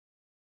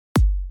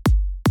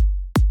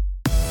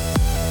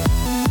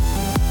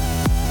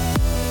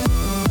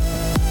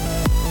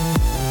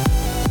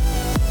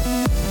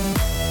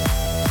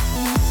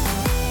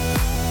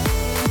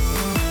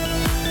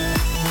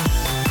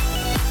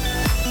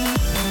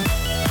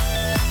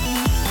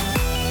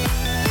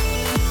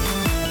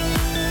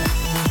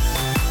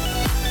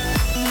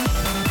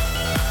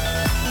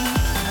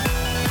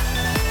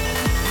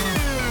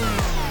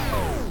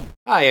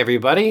Hi,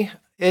 everybody.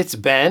 It's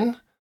Ben.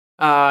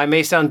 I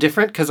may sound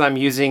different because I'm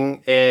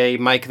using a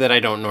mic that I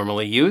don't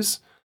normally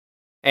use.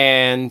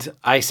 And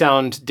I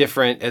sound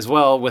different as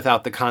well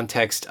without the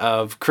context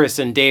of Chris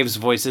and Dave's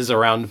voices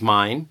around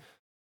mine.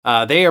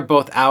 They are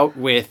both out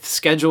with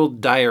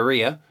scheduled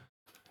diarrhea.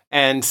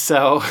 And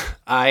so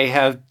I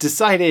have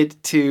decided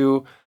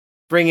to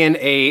bring in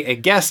a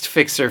guest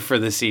fixer for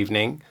this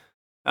evening.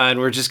 And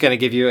we're just going to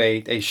give you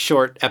a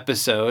short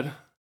episode.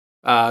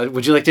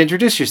 Would you like to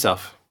introduce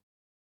yourself?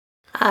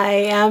 I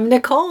am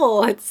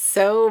Nicole. It's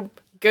so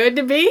good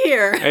to be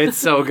here. It's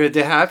so good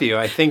to have you.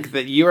 I think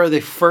that you are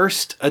the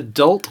first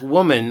adult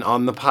woman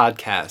on the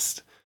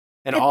podcast.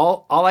 And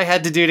all I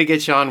had to do to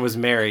get you on was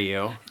marry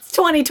you. It's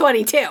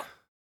 2022.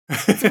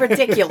 It's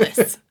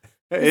ridiculous.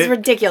 It's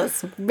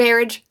ridiculous.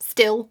 Marriage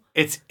still.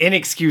 It's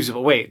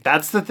inexcusable. Wait,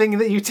 that's the thing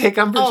that you take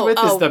umbrage with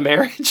is the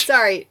marriage?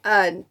 Sorry.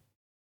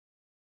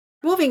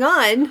 Moving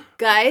on,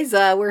 guys.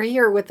 We're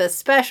here with a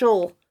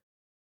special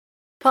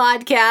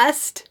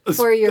podcast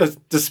for your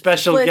the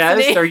special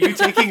listening. guest. Are you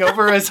taking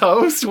over as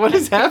host? What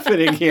is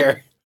happening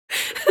here?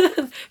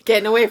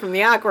 Getting away from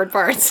the awkward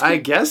parts. I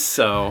guess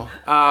so.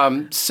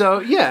 So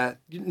yeah,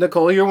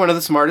 Nicole, you're one of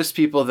the smartest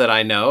people that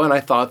I know, and I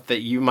thought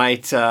that you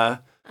might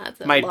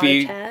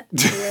be hat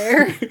to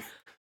wear.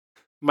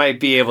 might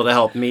be able to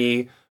help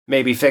me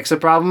maybe fix a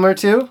problem or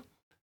two.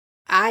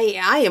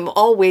 I am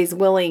always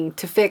willing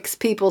to fix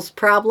people's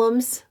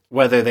problems.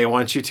 Whether they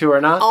want you to or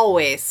not?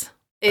 Always.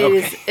 It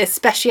is a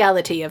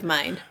speciality of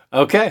mine.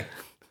 Okay.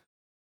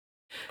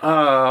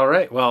 All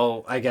right.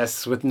 Well, I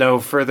guess with no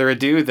further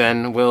ado,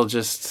 then we'll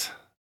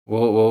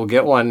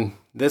get one.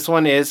 This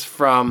one is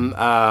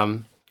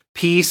from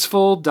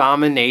Peaceful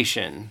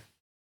Domination.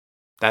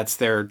 That's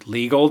their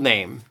legal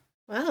name.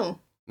 Wow.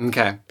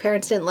 Okay.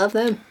 Parents didn't love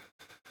them.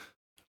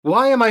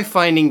 Why am I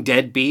finding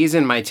dead bees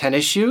in my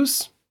tennis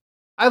shoes?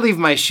 I leave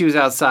my shoes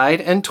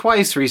outside, and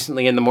twice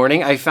recently in the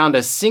morning, I found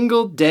a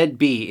single dead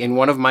bee in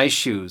one of my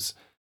shoes.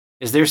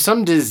 Is there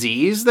some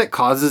disease that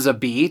causes a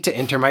bee to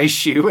enter my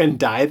shoe and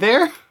die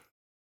there?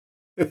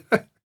 There's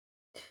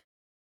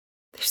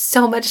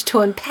so much to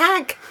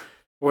unpack.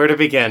 Where to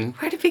begin?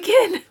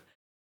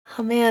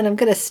 Oh man, I'm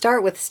going to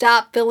start with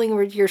stop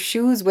filling your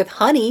shoes with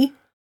honey.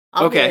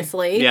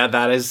 Obviously. Okay. Yeah,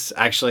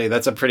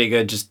 that's a pretty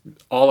good, just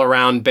all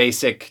around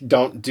basic,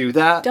 don't do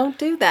that. Don't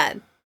do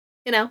that.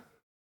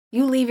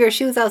 You leave your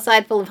shoes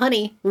outside full of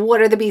honey. What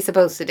are the bees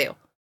supposed to do?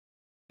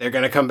 They're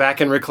going to come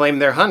back and reclaim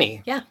their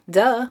honey. Yeah,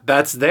 duh.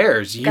 That's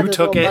theirs. You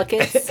took it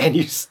buckets. and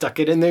you stuck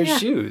it in their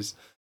shoes.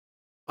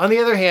 On the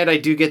other hand, I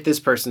do get this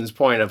person's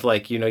point of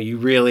you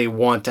really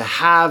want to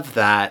have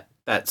that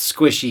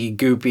squishy,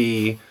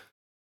 goopy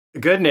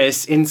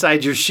goodness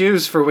inside your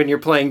shoes for when you're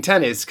playing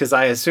tennis, because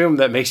I assume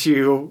that makes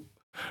you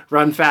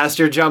run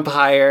faster, jump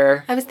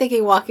higher. I was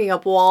thinking walking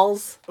up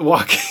walls.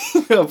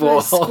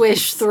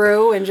 Squish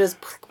through and just...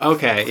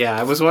 Okay, yeah.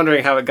 I was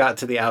wondering how it got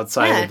to the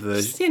outside of the,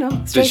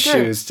 the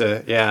shoes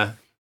to... Yeah.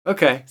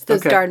 Okay. It's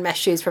those darn mesh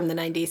shoes from the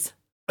 90s.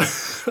 Oh,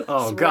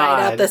 just God.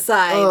 Right out the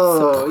sides.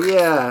 Oh,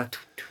 yeah.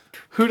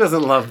 Who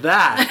doesn't love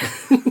that?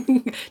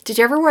 Did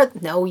you ever wear...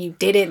 No, you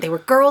didn't. They were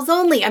girls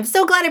only. I'm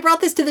so glad I brought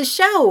this to the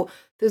show.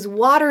 Those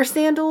water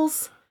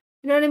sandals.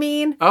 You know what I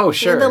mean? Oh,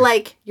 sure.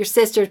 And your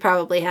sisters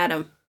probably had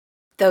them.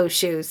 Those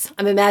shoes.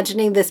 I'm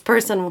imagining this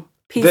person,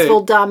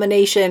 peaceful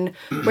domination,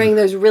 wearing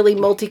those really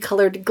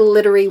multicolored,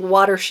 glittery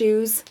water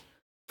shoes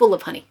full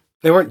of honey.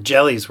 They weren't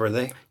jellies, were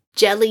they?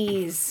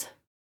 Jellies.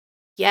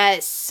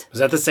 Yes. Was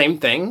that the same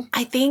thing?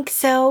 I think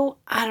so.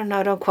 I don't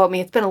know. Don't quote me.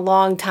 It's been a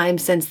long time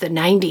since the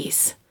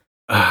 90s.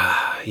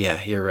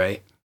 Yeah, you're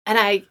right. And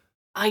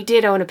I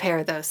did own a pair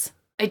of those.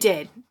 I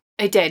did.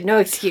 No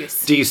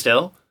excuse. Do you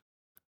still?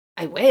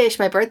 I wish.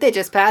 My birthday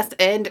just passed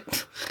and...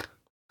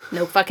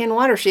 No fucking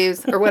water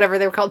shoes, or whatever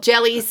they were called,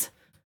 jellies.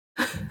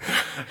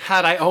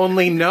 Had I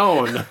only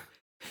known.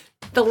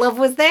 The love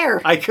was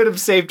there. I could have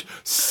saved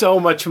so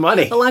much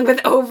money. Along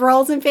with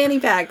overalls and fanny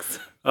packs.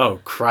 Oh,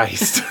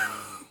 Christ.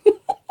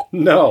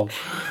 No.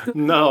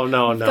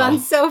 Gone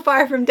so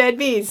far from dead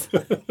bees.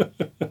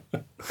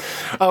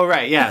 Oh,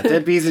 right, yeah,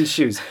 dead bees and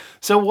shoes.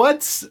 So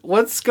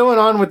what's going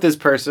on with this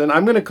person?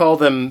 I'm going to call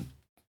them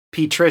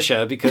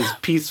Patricia, because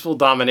peaceful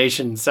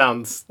domination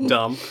sounds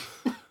dumb.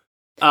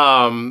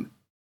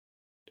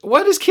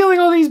 What is killing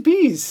all these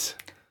bees?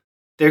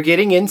 They're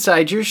getting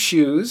inside your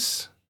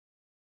shoes.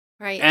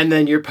 Right. And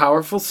then your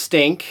powerful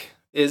stink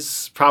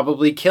is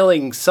probably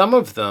killing some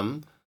of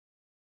them.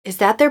 Is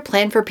that their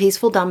plan for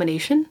peaceful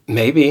domination?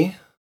 Maybe.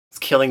 It's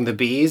killing the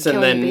bees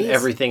and then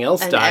everything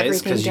else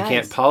dies because you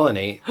can't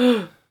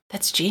pollinate.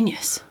 That's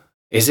genius.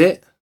 Is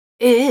it?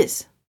 It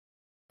is.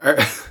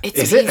 It's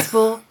is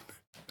peaceful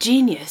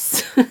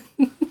genius.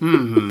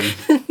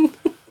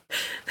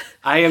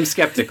 I am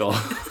skeptical.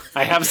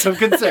 I have some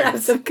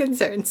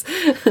concerns.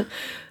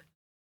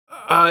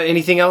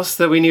 Anything else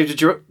that we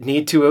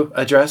need to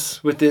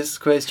address with this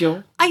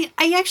question? I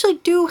actually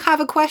do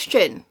have a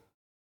question.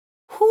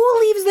 Who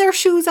leaves their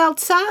shoes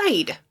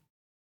outside?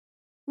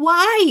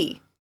 Why?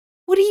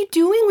 What are you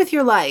doing with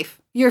your life?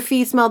 Your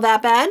feet smell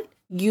that bad?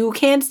 You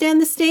can't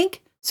stand the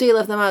stink? So you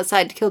left them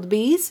outside to kill the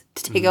bees?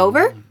 To take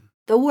over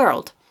the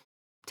world.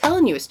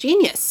 Telling you, it's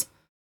genius.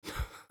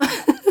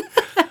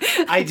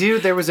 I do.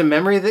 There was a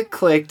memory that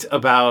clicked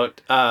about,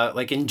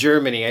 like in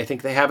Germany, I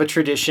think they have a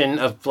tradition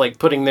of like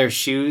putting their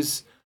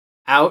shoes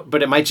out,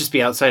 but it might just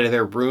be outside of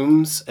their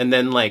rooms. And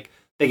then like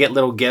they get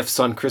little gifts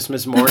on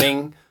Christmas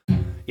morning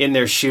in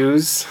their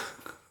shoes.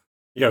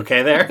 You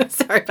okay there?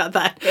 Sorry about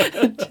that.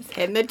 Just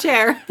hitting the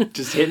chair.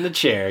 Just hitting the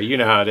chair. You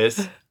know how it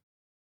is.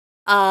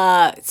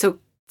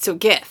 So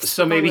gifts.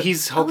 So maybe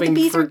he's hoping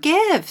the bees for are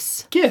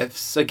gifts.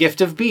 gifts. A gift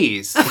of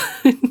bees.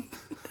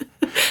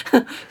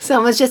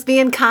 Someone's just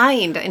being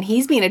kind, and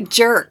he's being a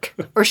jerk.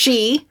 Or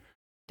she.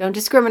 Don't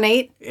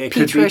discriminate. It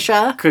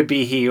Patricia. could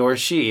be he or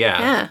she,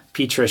 yeah.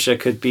 Patricia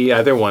could be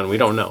either one. We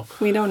don't know.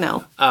 We don't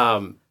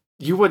know.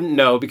 You wouldn't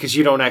know because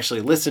you don't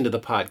actually listen to the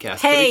podcast.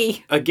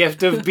 Hey! A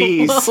gift of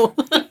bees.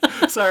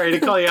 Sorry to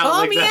call you out Call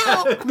like me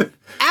that.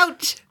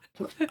 Ouch!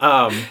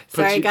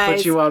 Sorry, guys.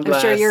 Put you on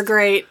blast. I'm sure you're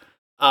great.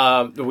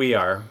 We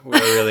are. We're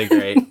really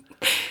great.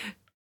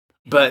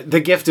 But the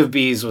gift of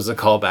bees was a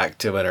callback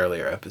to an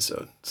earlier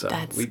episode. So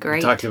That's great.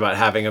 We talked about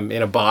having them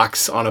in a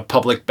box on a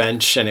public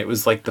bench, and it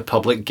was like the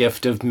public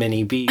gift of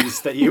mini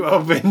bees that you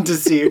open to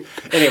see.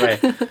 Anyway,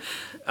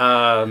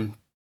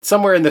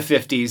 somewhere in the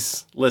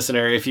 50s,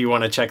 listener, if you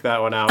want to check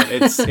that one out,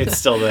 it's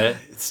still there.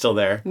 It's still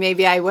there.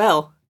 Maybe I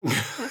will.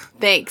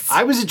 Thanks.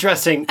 I was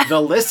addressing the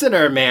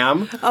listener,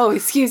 ma'am. Oh,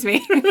 excuse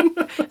me.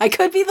 I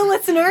could be the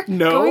listener.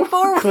 No, going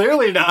forward.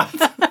 Clearly not.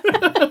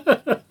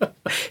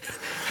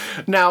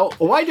 Now,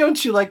 why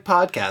don't you like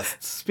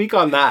podcasts? Speak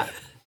on that.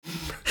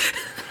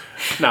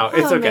 No,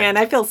 it's okay. Man,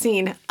 I feel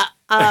seen.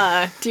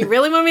 Do you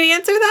really want me to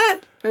answer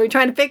that? Are we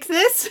trying to fix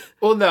this?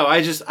 Well, no,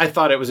 I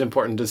thought it was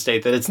important to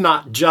state that it's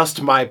not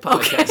just my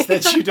podcast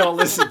that you don't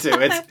listen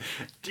to. It's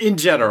in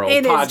general.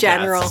 It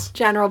podcasts. is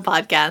general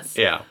podcasts.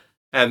 Yeah.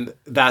 And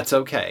that's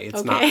okay.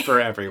 It's not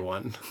for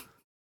everyone.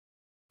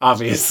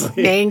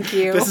 Obviously. Thank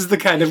you. This is the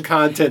kind of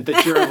content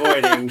that you're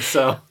avoiding,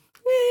 so.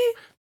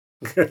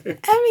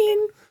 I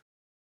mean,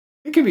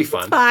 it can be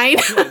fun. It's fine.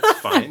 It's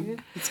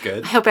fine. It's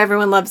good. I hope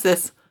everyone loves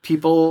this.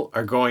 People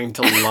are going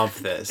to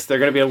love this. They're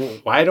going to be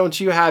like, why don't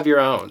you have your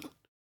own?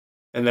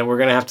 And then we're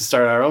going to have to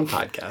start our own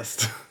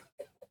podcast.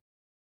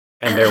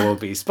 And there will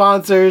be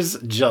sponsors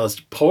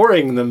just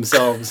pouring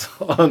themselves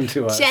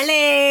onto us.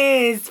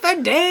 Jellies for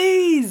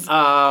days.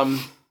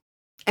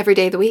 Every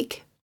day of the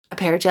week, a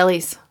pair of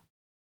jellies.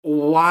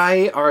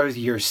 Why are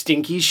your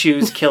stinky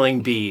shoes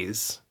killing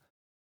bees?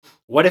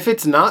 What if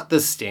it's not the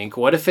stink?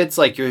 What if it's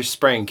like you're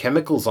spraying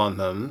chemicals on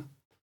them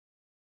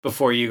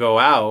before you go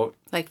out?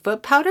 Like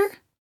foot powder?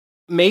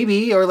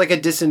 Maybe, or like a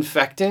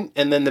disinfectant,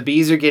 and then the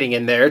bees are getting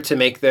in there to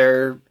make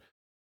their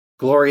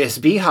glorious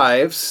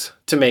beehives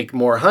to make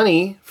more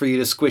honey for you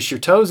to squish your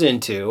toes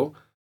into,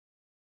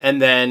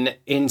 and then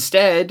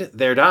instead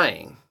they're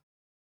dying.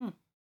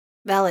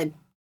 Valid.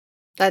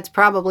 That's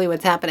probably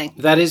what's happening.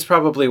 That is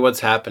probably what's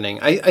happening.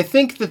 I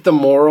think that the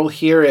moral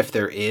here, if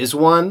there is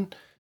one,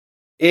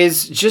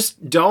 is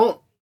just don't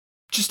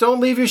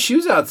leave your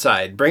shoes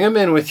outside. Bring them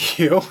in with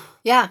you.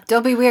 Yeah,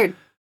 don't be weird.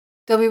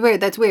 Don't be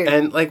weird. That's weird.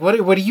 And like, what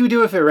do you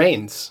do if it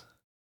rains?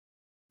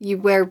 You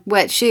wear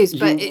wet shoes,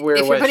 but if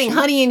you're putting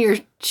honey in your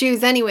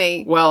shoes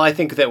anyway. Well, I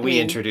think that we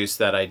introduced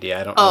that idea.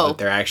 I don't know that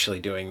they're actually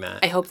doing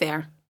that. I hope they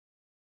are.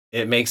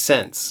 It makes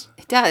sense.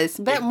 It does.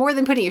 But more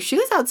than putting your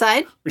shoes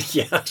outside.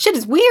 Yeah. Shit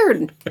is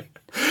weird.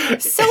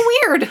 So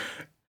weird.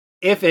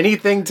 If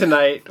anything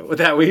tonight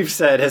that we've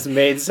said has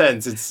made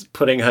sense, it's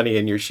putting honey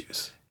in your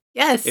shoes.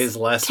 Yes. Is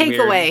less Take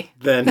weird away.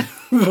 than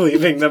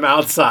leaving them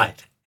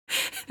outside.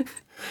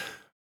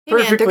 Hey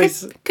man, there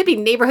could be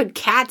neighborhood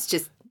cats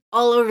just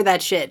all over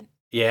that shit.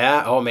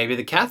 Yeah. Oh, maybe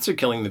the cats are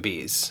killing the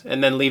bees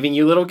and then leaving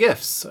you little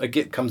gifts.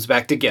 It comes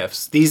back to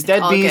gifts. These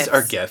dead bees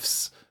are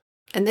gifts.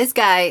 And this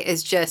guy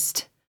is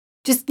just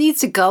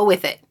needs to go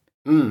with it.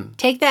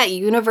 Take that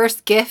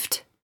universe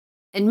gift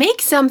and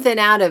make something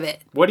out of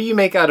it. What do you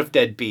make out of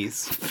dead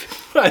bees?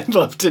 I'd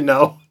love to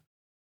know.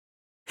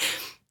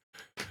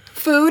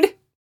 Food.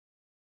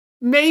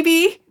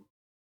 Maybe.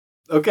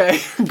 Okay.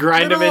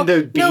 Grind them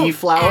into bee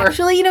flour.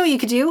 Actually, you know what you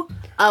could do?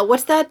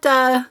 What's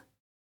that?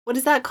 What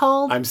is that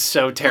called? I'm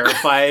so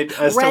terrified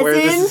as to where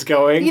this is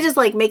going. You just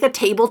like make a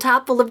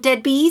tabletop full of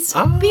dead bees.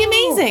 Oh, be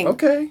amazing.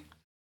 Okay.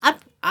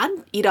 I'd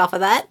eat off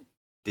of that.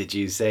 Did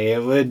you say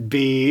it would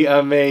be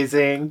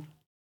amazing?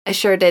 I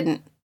sure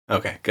didn't.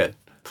 Okay, good.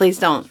 Please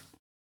don't.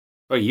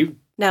 Oh, you?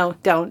 No,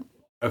 don't.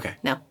 Okay.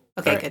 No.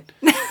 Okay, right.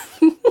 Good.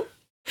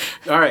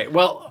 All right.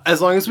 Well,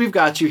 as long as we've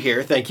got you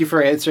here, thank you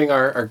for answering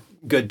our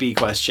good bee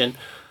question.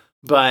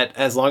 But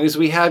as long as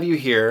we have you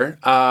here,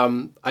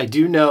 I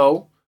do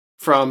know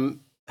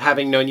from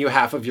having known you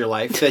half of your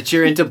life that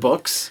you're into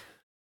books.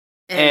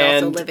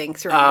 And also living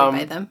surrounded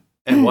by them.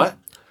 And what?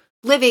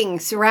 Living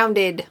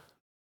surrounded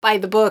by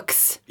the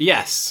books.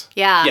 Yes.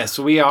 Yeah. Yes,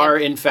 we are,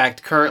 in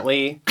fact,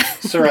 currently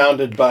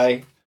surrounded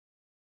by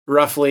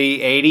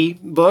roughly 80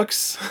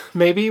 books,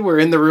 maybe. We're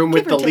in the room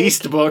with the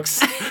least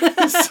books.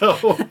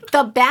 So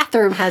the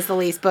bathroom has the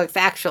least books,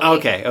 actually.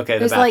 Okay.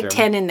 There's like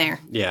 10 in there.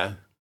 Yeah.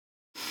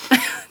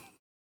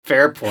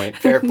 Fair point.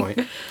 Fair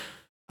point.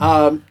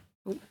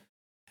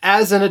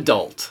 As an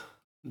adult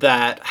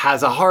that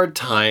has a hard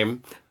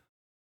time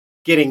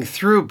getting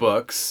through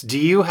books, do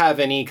you have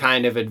any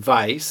kind of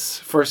advice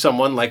for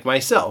someone like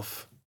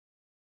myself?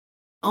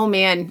 Oh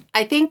man,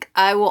 I think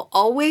I will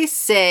always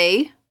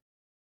say,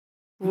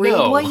 read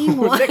No. what you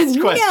want. Next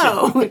question.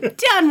 No,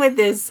 done with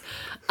this.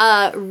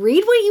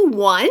 Read what you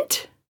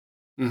want.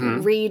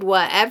 Mm-hmm. Read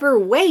whatever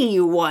way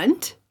you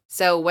want.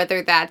 So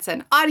whether that's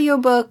an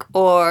audiobook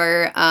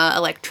or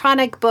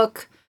electronic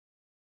book,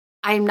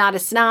 I'm not a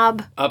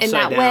snob in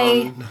that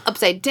way.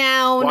 Upside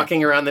down.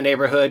 Walking around the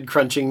neighborhood,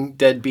 crunching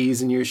dead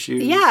bees in your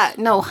shoes. Yeah,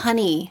 no,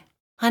 honey.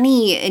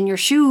 Honey in your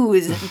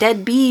shoes.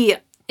 Dead bee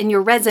in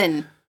your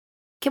resin.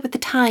 Get with the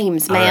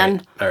times,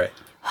 man. All right.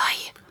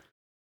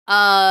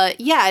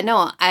 Yeah,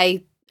 no,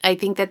 I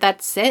think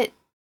that's it.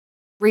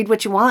 Read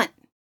what you want.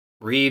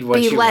 Read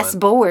what you Be less want.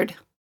 bored.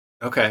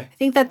 Okay. I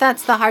think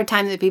that's the hard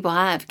time that people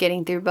have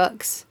getting through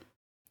books.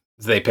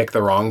 They pick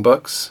the wrong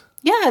books?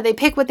 Yeah, they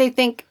pick what they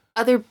think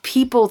other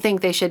people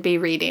think they should be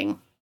reading.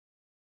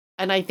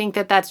 And I think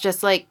that's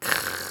just like,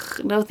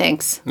 no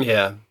thanks.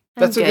 Yeah.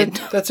 That's good.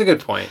 That's a good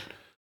point.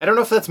 I don't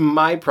know if that's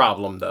my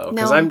problem though,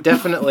 because No. I'm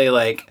definitely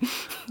like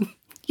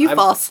You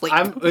fall asleep.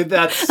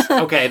 that's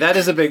okay, that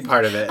is a big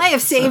part of it. I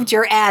have saved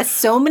your ass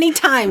so many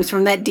times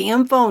from that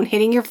damn phone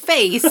hitting your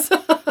face.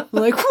 I'm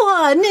like,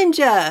 what,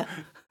 ninja?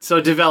 So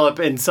develop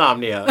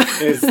insomnia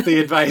is the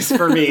advice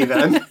for me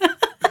then.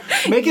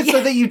 Make it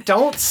so that you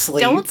don't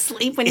sleep. Don't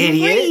sleep when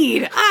idiot. you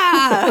read.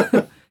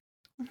 Ah.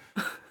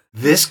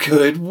 This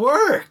could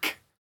work.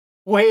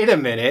 Wait a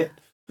minute.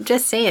 I'm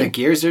just The saying.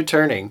 gears are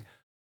turning.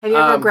 Have you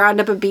ever ground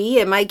up a bee?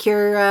 It might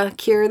cure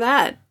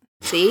that.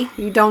 See?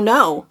 You don't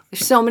know.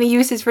 There's so many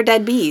uses for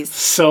dead bees.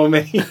 So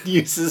many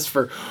uses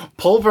for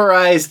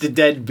pulverized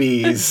dead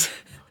bees.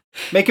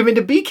 Make them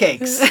into bee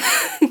cakes.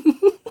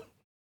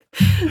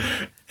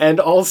 And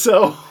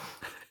also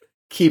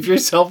keep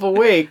yourself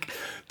awake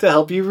to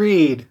help you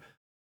read.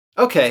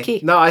 Okay. Key.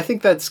 No, I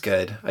think that's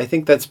good. I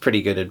think that's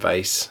pretty good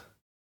advice.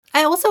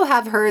 I also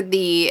have heard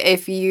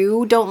if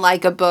you don't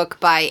like a book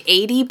by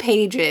 80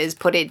 pages,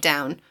 put it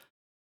down.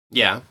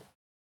 Yeah.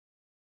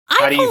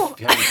 How do you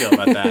feel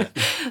about that?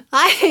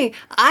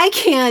 I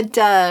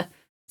can't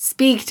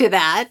speak to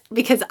that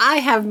because I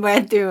have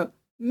read through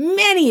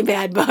many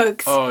bad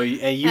books. Oh,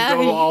 and you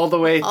go all the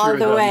way through all the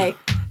them. way.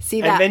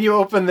 See that? And then you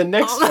open the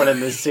next one in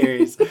this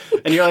series,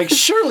 and you're like,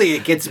 surely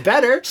it gets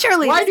better.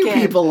 Surely Why it's do good.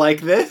 people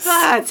like this?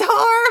 It's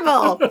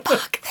horrible.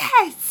 Fuck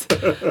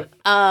this.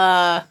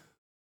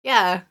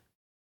 Yeah.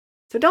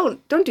 So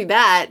don't do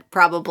that,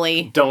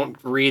 probably. Don't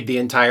read the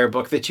entire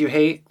book that you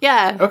hate.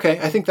 Yeah. Okay,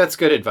 I think that's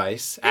good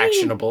advice.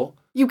 Actionable.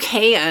 You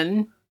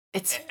can.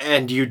 It's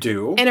And you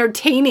do.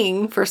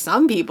 entertaining for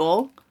some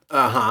people.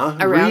 Uh-huh.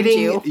 Around Reading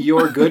you.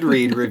 your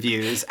Goodread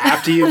reviews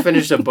after you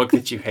finish a book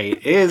that you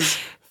hate is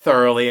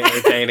thoroughly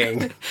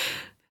entertaining.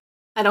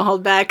 I don't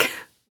hold back.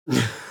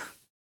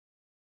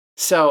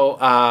 So,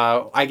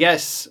 I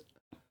guess,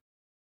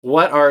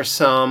 what are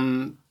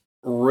some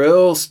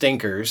real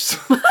stinkers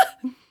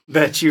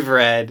that you've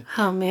read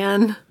Oh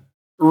man.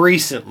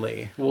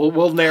 recently?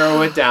 We'll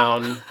narrow it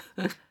down.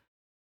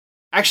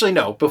 Actually,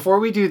 no. Before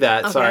we do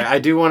that, Okay. sorry, I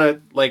do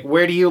want to,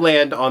 where do you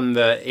land on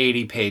the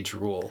 80-page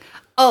rule?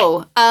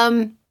 Oh,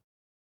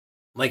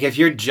 Like, if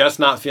you're just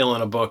not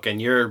feeling a book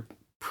and you're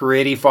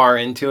pretty far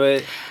into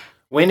it,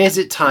 when is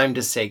it time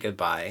to say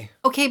goodbye?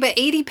 okay, but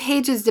 80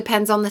 pages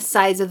depends on the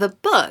size of the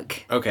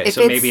book. Okay, If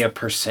so it's- maybe a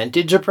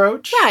percentage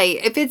approach? Right.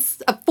 If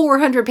it's a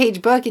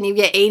 400-page book and you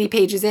get 80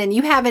 pages in,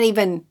 you haven't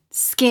even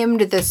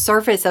skimmed the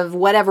surface of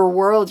whatever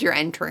world you're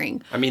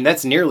entering. I mean,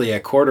 that's nearly a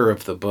quarter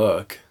of the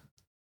book.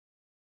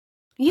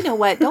 You know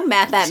what? Don't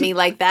math at me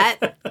like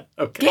that.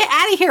 Okay. Get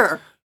out of here.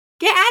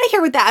 Get out of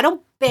here with that. I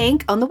don't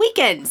bank on the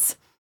weekends.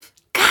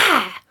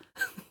 God.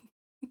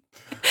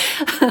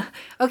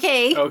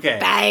 Okay. Okay.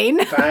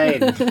 Fine.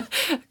 Fine.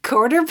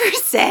 Quarter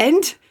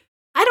percent.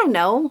 I don't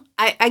know.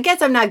 I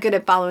guess I'm not good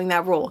at following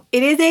that rule.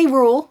 It is a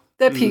rule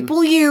that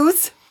people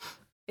use.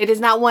 It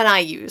is not one I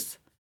use.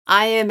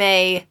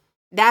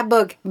 That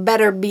book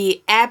better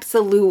be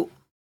absolute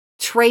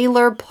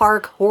trailer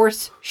park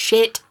horse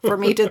shit for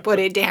me to put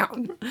it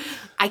down.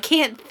 I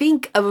can't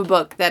think of a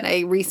book that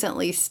I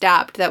recently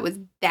stopped that was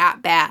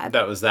that bad.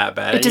 That was that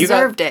bad. It And you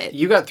deserved got- it.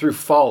 You got through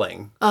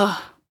Falling.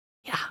 Oh,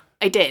 yeah,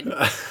 I did.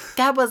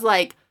 That was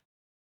like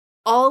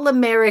all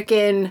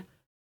American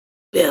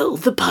Bill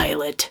the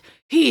pilot.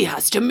 He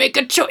has to make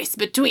a choice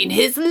between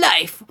his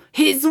life,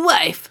 his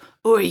wife,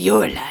 or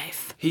your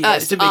life. He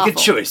has to make awful. a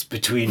choice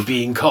between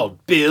being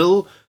called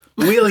Bill,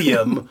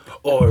 William,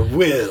 or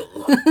Will.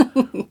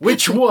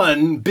 Which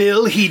one,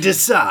 Bill, he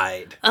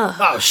decide?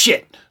 Oh,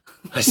 shit.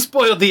 I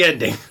spoiled the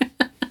ending.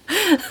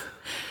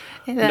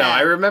 No,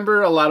 I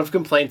remember a lot of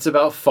complaints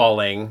about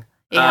Falling.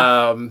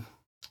 Yeah.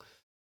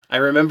 I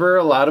remember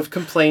a lot of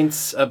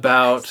complaints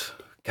about...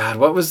 God,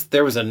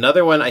 there was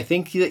another one I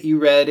think that you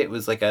read. It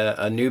was like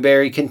a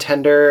Newbery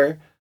contender.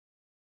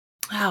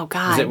 Oh,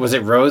 God. Was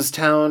it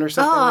Rosetown or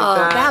something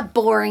like that? That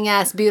boring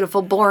ass,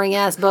 beautiful, boring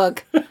ass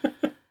book.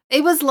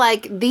 It was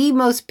like the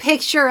most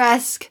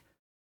picturesque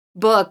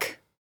book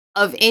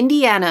of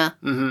Indiana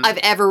I've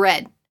ever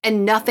read.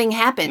 And nothing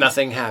happened.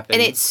 Nothing happened.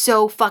 And it's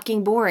so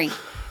fucking boring.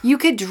 You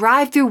could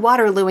drive through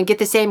Waterloo and get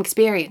the same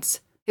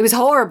experience. It was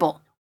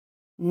horrible.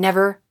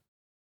 Never.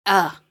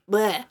 Bleh,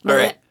 bleh. All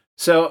right.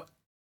 So,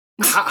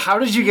 how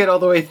did you get all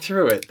the way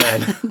through it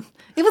then?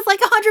 It was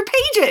like 100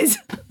 pages.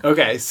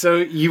 Okay, so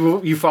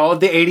you followed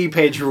the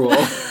 80-page rule,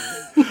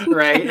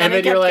 right? And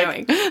then you're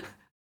like, going.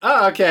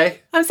 oh,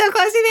 okay. I'm so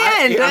close to the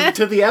end. I'm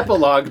to the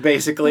epilogue,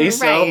 basically,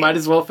 so Right. might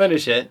as well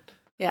finish it.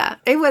 Yeah,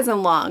 it wasn't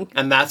long.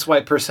 And that's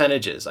why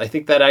percentages. I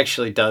think that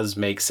actually does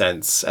make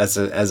sense as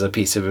a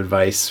piece of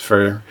advice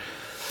for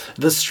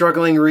the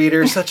struggling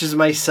reader such as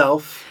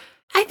myself.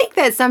 I think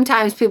that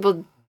sometimes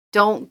people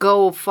don't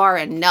go far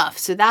enough.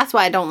 So that's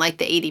why I don't like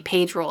the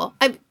 80-page rule.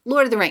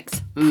 Lord of the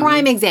Rings,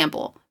 prime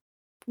example.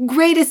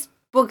 Greatest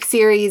book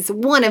series,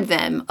 one of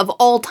them of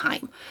all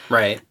time.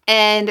 Right.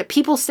 And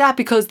people stop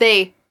because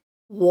they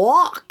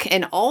walk.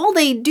 And all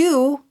they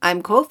do,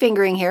 I'm quote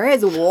fingering here,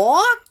 is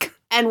walk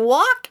and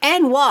walk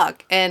and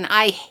walk. And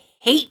I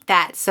hate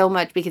that so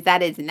much because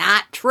that is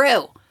not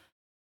true.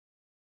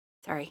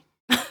 Sorry.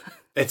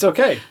 It's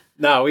okay.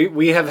 No,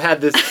 we have had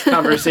this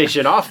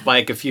conversation off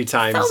mic a few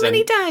times. So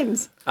many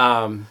times.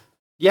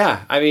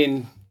 Yeah, I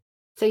mean,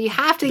 so you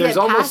have to there's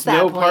get past almost that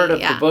no point, part of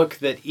the book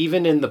that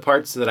even in the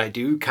parts that I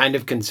do kind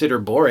of consider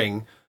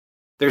boring,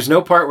 there's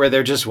no part where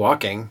they're just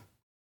walking.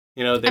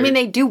 You know, I mean,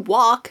 they do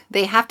walk.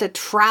 They have to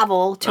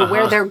travel to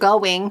where they're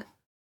going.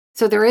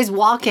 So there is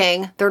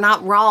walking. They're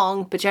not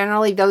wrong, but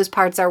generally those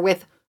parts are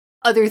with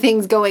other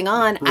things going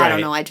on. Right. I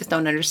don't know. I just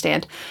don't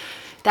understand.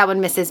 That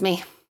one misses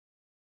me.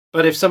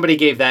 But if somebody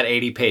gave that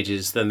 80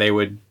 pages, then they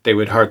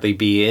would hardly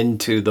be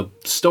into the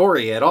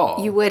story at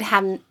all. You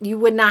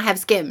would not have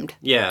skimmed.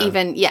 Yeah.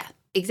 Yeah,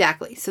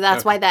 exactly. So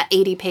that's why that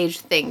 80-page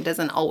thing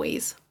doesn't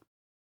always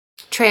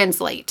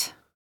translate.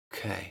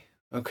 Okay.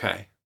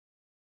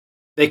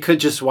 They could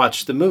just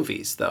watch the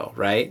movies, though,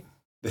 right?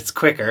 It's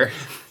quicker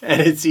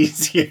and it's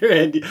easier.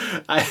 And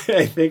I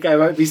think I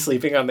might be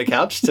sleeping on the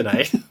couch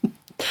tonight.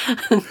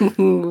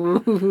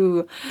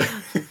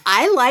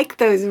 I like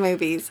those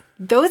movies.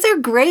 Those are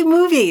great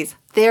movies.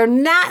 They're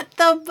not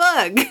the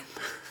book.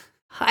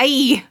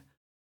 Hi.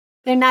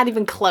 They're not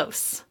even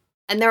close.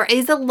 And there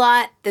is a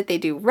lot that they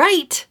do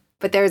right,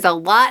 but there's a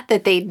lot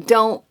that they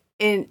don't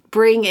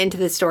bring into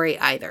the story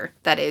either.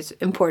 That is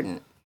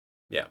important.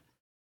 Yeah.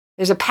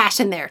 There's a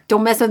passion there.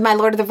 Don't mess with my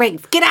Lord of the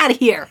Rings. Get out of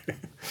here.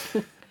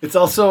 It's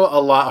also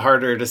a lot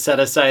harder to set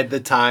aside the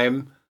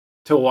time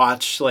to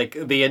watch like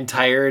the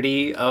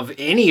entirety of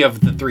any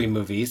of the 3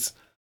 movies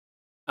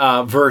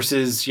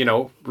versus,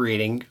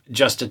 reading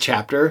just a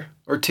chapter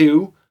or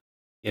 2,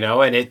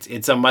 and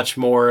it's a much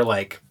more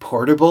like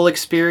portable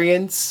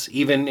experience,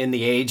 even in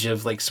the age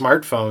of like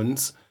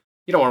smartphones.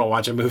 You don't want to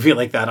watch a movie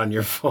like that on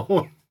your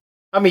phone.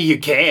 I mean, you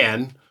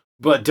can,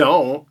 but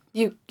don't.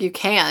 You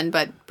can,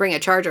 but bring a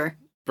charger.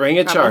 Bring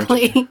a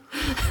Probably.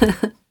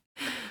 charger.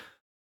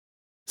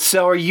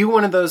 So are you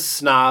one of those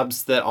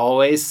snobs that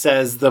always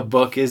says the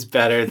book is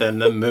better than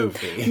the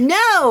movie?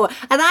 No,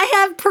 and I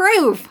have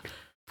proof.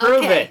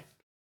 Prove it.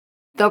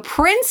 The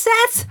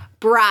Princess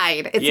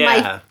Bride. It's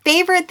my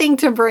favorite thing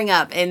to bring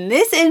up. In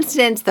this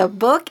instance, the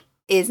book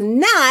is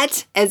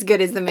not as good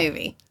as the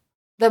movie.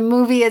 The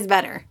movie is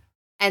better.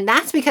 And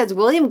that's because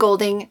William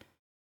Golding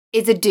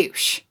is a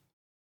douche.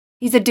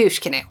 He's a douche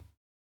canoe.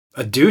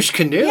 A douche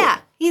canoe? Yeah,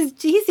 he's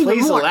even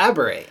Please more.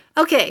 elaborate.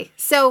 Okay,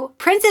 so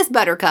Princess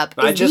Buttercup.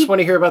 I just want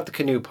to hear about the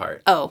canoe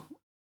part. Oh,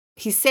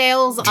 he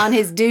sails on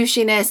his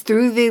douchiness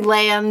through the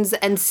lands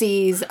and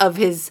seas of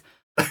his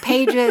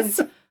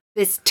pages,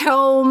 this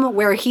tome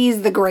where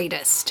he's the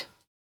greatest.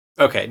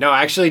 Okay, no,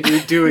 actually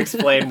do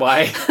explain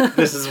why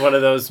this is one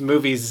of those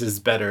movies is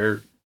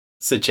better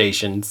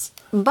situations.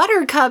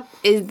 Buttercup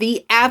is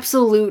the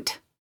absolute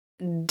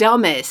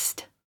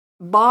dumbest,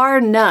 bar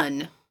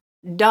none,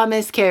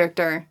 dumbest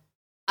character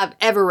I've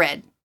ever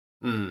read.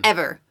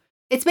 Ever.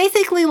 It's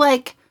basically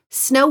like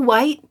Snow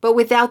White, but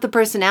without the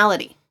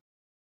personality.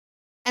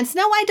 And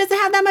Snow White doesn't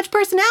have that much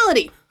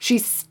personality. She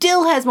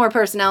still has more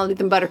personality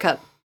than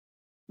Buttercup.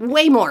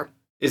 Way more.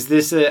 Is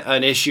this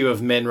an issue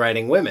of men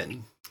writing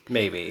women?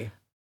 Maybe.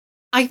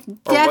 I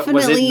Or definitely...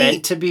 was it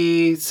meant to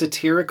be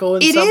satirical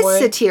in some way? It is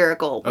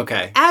satirical.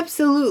 Okay.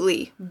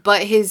 Absolutely.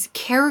 But his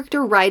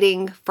character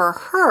writing for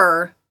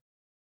her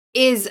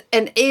is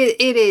it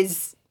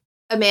is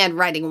a man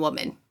writing a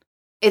woman.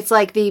 It's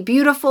like the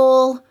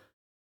beautiful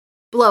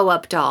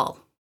blow-up doll.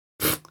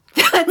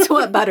 That's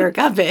what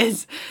Buttercup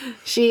is.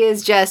 She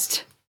is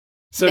just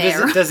So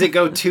there. does it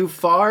go too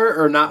far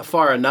or not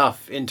far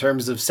enough in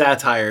terms of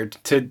satire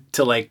to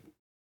like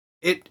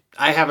it?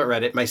 I haven't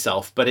read it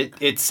myself, but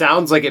it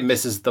sounds like it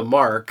misses the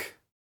mark.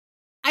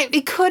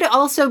 It could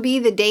also be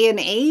the day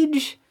and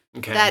age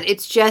that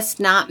it's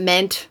just not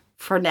meant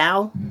for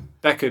now.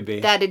 That could be.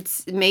 That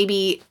it's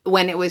maybe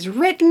when it was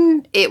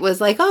written, it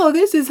was like, oh,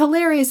 this is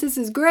hilarious, this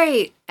is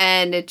great.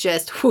 And it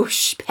just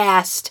whoosh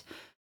past,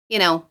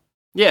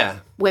 Yeah.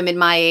 women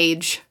my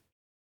age.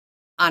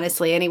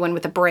 honestly, anyone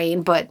with a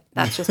brain, but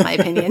that's just my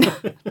opinion.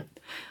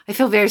 I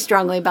feel very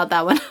strongly about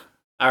that one.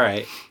 All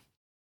right.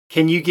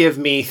 Can you give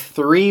me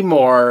 3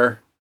 more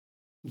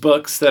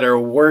books that are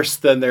worse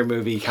than their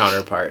movie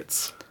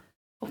counterparts?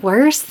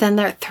 Worse than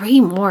their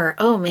 3 more.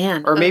 Oh,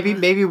 man. Or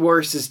maybe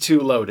worse is too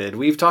loaded.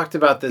 We've talked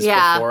about this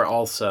before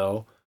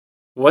also.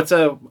 What's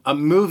a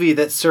movie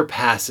that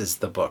surpasses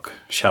the book,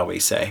 shall we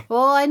say?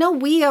 Well, I know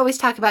we always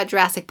talk about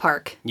Jurassic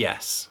Park.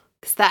 Yes.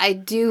 Because I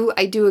do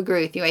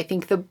agree with you. I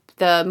think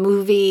the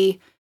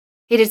movie,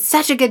 he did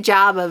such a good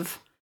job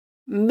of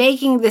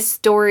making this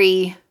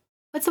story.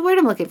 What's the word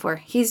I'm looking for?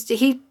 He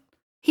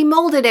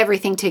molded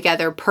everything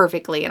together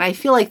perfectly. And I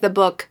feel like the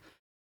book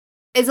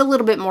is a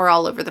little bit more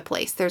all over the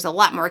place. There's a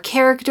lot more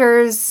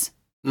characters.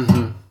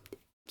 Mm-hmm.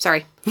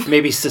 Sorry.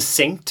 Maybe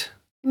succinct.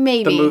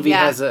 Maybe the movie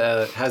has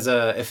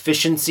a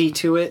efficiency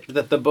to it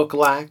that the book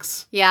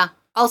lacks. Yeah.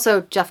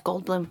 Also, Jeff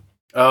Goldblum.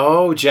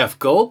 Oh, Jeff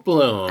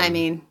Goldblum. I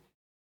mean,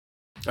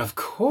 of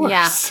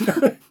course.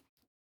 Yeah.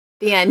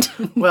 The end.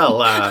 Well,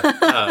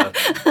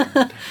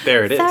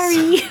 there it is.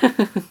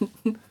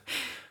 Sorry.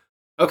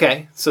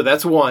 Okay, so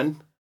that's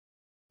 1.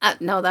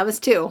 No, that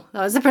was 2.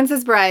 That was The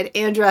Princess Bride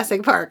and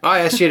Jurassic Park. I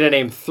asked you to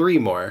name 3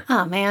 more.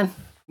 Oh, man.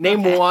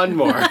 Name 1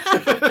 more.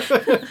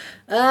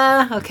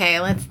 Okay,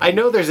 let's... I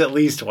know there's at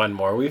least 1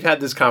 more. We've had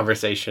this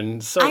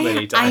conversation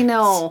many times. I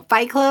know.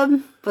 Fight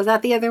Club? Was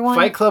that the other one?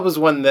 Fight Club was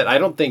one that I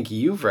don't think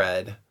you've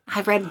read.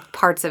 I've read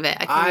parts of it.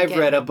 I've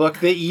read a book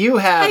that you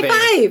haven't.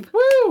 High five!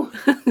 Woo!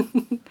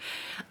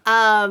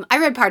 I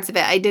read parts of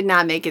it. I did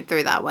not make it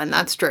through that one.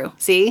 That's true.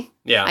 See?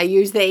 Yeah. I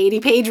used the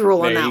 80-page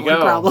rule on There that you one,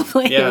 go.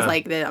 probably. Yeah. It was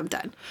like, then I'm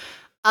done.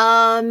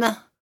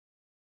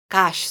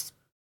 Gosh,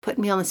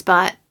 putting me on the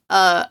spot.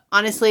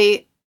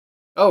 Honestly,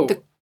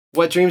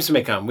 What Dreams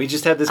May Come. We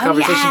just had this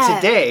conversation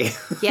today.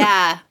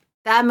 yeah.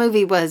 That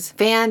movie was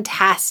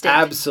fantastic.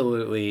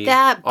 Absolutely.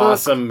 That book,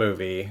 awesome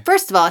movie.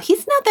 First of all,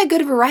 he's not that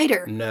good of a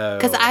writer. No.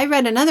 Because I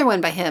read another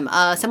one by him,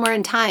 Somewhere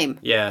in Time.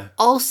 Yeah.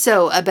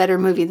 Also a better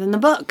movie than the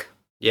book.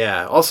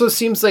 Yeah. Also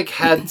seems like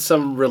had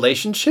some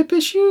relationship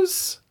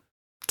issues.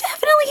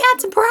 Definitely had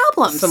some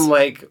problems. Some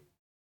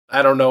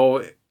I don't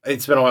know.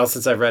 It's been a while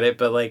since I've read it,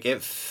 but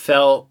it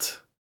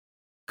felt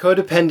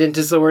codependent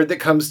is the word that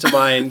comes to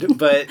mind,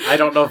 but I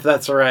don't know if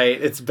that's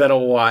right. It's been a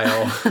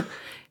while.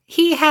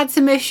 He had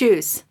some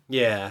issues.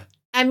 Yeah.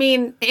 I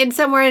mean, in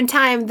Somewhere in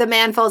Time, the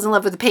man falls in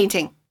love with a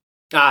painting.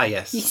 Ah,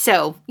 yes.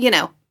 So,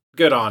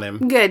 Good on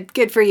him.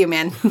 Good for you,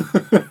 man.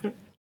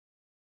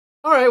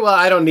 All right, well,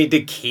 I don't need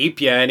to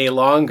keep you any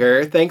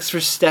longer. Thanks for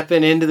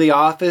stepping into the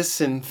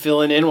office and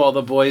filling in while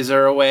the boys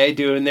are away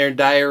doing their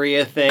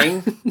diarrhea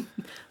thing.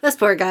 Those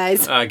poor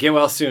guys. Get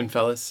well soon,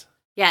 fellas.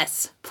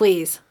 Yes,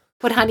 please.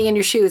 Put honey in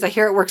your shoes. I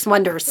hear it works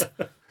wonders.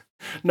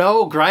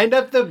 No, grind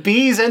up the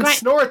bees and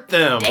snort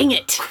them. Dang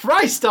it.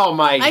 Christ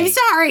almighty. I'm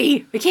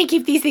sorry. I can't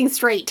keep these things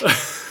straight.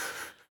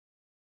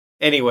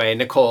 Anyway,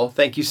 Nicole,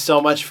 thank you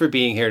so much for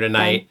being here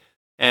tonight.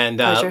 And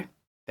pleasure.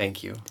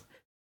 Thank you.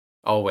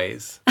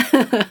 Always.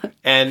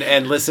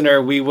 and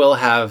listener, we will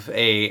have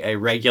a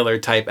regular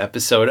type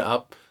episode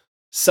up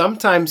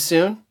sometime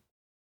soon.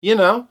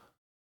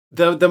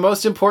 The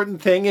most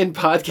important thing in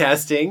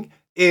podcasting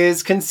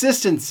is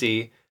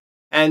consistency.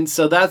 And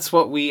so that's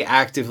what we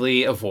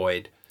actively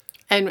avoid.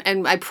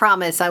 And I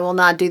promise I will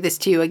not do this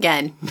to you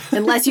again.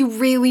 Unless you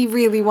really,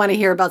 really want to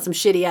hear about some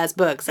shitty-ass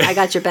books. I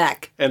got your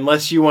back.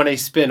 Unless you want a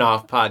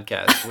spin-off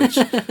podcast,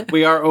 which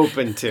we are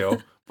open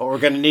to. But we're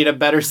going to need a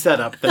better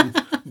setup than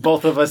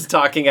both of us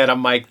talking at a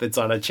mic that's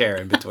on a chair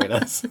in between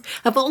us.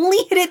 I've only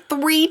hit it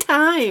 3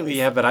 times.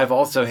 Yeah, but I've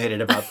also hit it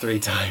about 3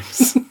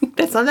 times.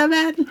 That's not that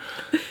bad.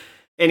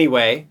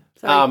 Anyway,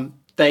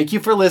 thank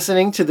you for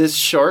listening to this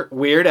short,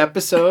 weird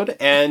episode.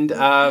 And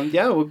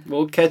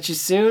we'll catch you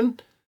soon.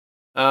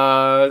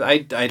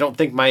 I don't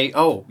think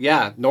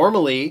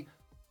normally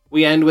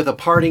we end with a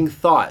parting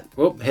thought.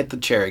 Whoop, hit the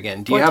chair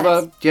again. Do you have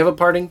a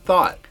parting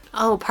thought?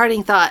 Oh,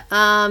 parting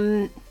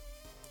thought.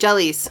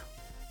 Jellies.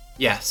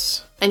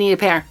 Yes. I need a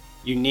pair.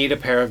 You need a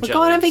pair of jellies. We're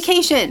going on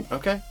vacation.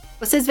 Okay.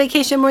 What says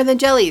vacation more than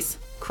jellies?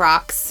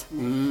 Crocs.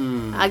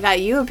 I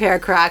got you a pair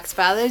of Crocs.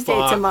 Father's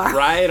Day tomorrow.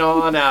 Right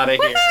on out of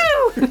here.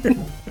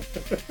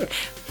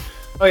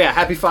 Oh yeah,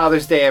 happy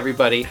Father's Day,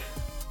 everybody.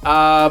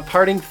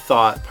 Parting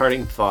thought.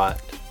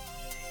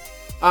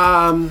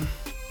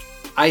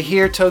 I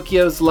hear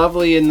Tokyo's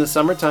lovely in the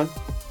summertime.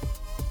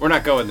 We're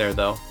not going there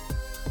though.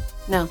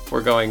 No.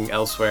 We're going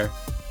elsewhere.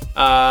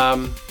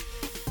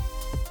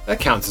 That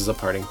counts as a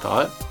parting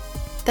thought.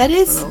 That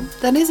is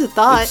a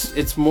thought.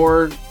 It's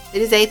more.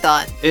 It is a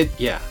thought.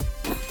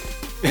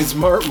 It's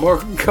more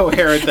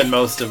coherent than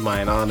most of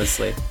mine,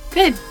 honestly.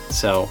 Good.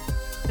 So.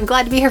 I'm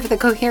glad to be here for the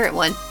coherent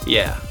one.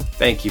 Yeah.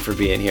 Thank you for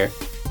being here.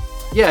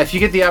 Yeah, if you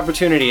get the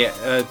opportunity,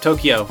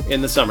 Tokyo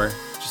in the summer,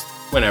 just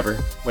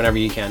whenever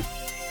you can.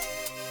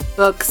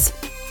 Books.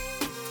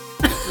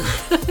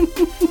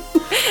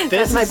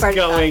 This is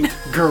going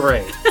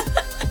great.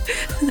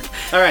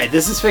 All right,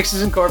 this is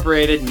Fixers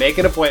Incorporated. Make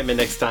an appointment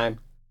next time.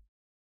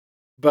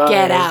 Bye.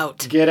 Get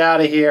out. Get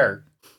out of here.